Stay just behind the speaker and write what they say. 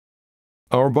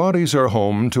Our bodies are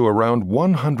home to around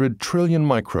 100 trillion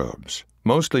microbes,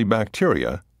 mostly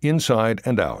bacteria, inside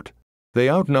and out. They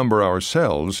outnumber our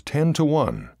cells 10 to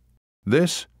 1.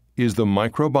 This is the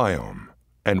microbiome,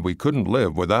 and we couldn't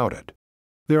live without it.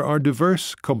 There are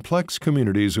diverse, complex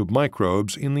communities of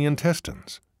microbes in the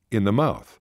intestines, in the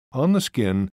mouth, on the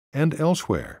skin, and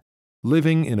elsewhere,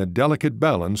 living in a delicate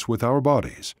balance with our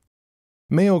bodies.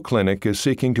 Mayo Clinic is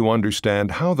seeking to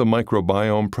understand how the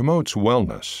microbiome promotes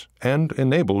wellness and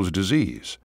enables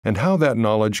disease, and how that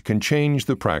knowledge can change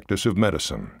the practice of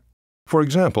medicine. For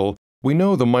example, we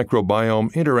know the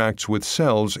microbiome interacts with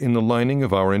cells in the lining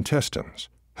of our intestines,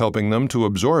 helping them to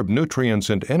absorb nutrients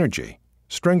and energy,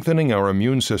 strengthening our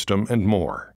immune system, and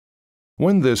more.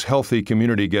 When this healthy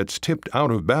community gets tipped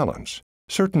out of balance,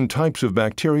 certain types of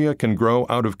bacteria can grow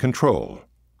out of control,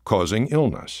 causing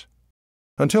illness.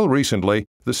 Until recently,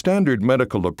 the standard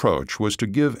medical approach was to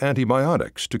give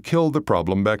antibiotics to kill the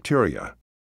problem bacteria.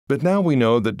 But now we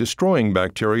know that destroying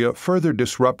bacteria further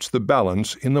disrupts the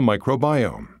balance in the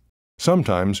microbiome,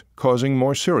 sometimes causing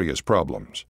more serious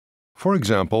problems. For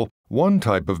example, one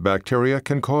type of bacteria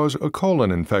can cause a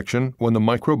colon infection when the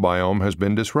microbiome has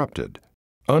been disrupted.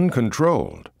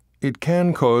 Uncontrolled, it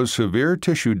can cause severe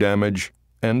tissue damage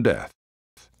and death.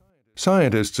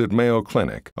 Scientists at Mayo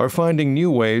Clinic are finding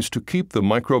new ways to keep the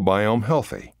microbiome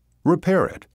healthy, repair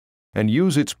it, and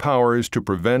use its powers to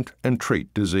prevent and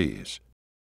treat disease.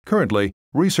 Currently,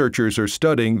 researchers are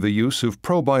studying the use of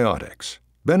probiotics,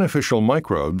 beneficial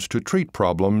microbes to treat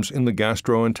problems in the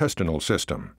gastrointestinal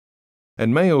system.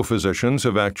 And Mayo physicians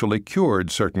have actually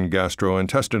cured certain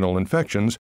gastrointestinal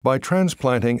infections by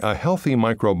transplanting a healthy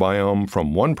microbiome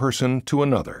from one person to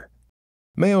another.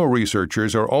 Mayo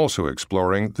researchers are also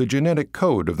exploring the genetic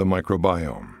code of the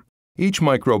microbiome. Each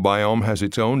microbiome has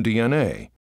its own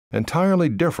DNA, entirely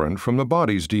different from the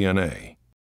body's DNA.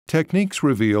 Techniques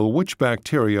reveal which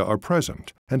bacteria are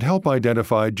present and help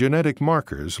identify genetic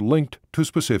markers linked to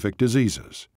specific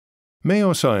diseases.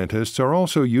 Mayo scientists are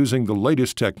also using the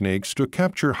latest techniques to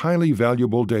capture highly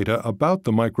valuable data about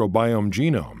the microbiome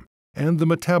genome and the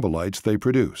metabolites they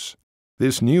produce.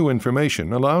 This new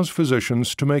information allows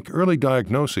physicians to make early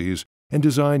diagnoses and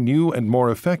design new and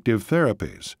more effective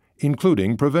therapies,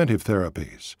 including preventive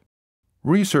therapies.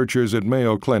 Researchers at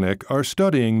Mayo Clinic are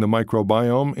studying the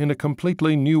microbiome in a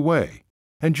completely new way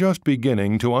and just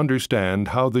beginning to understand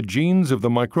how the genes of the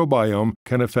microbiome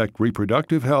can affect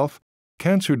reproductive health,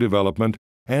 cancer development,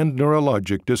 and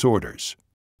neurologic disorders.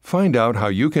 Find out how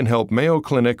you can help Mayo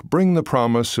Clinic bring the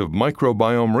promise of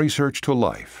microbiome research to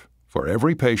life for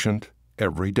every patient,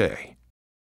 every day.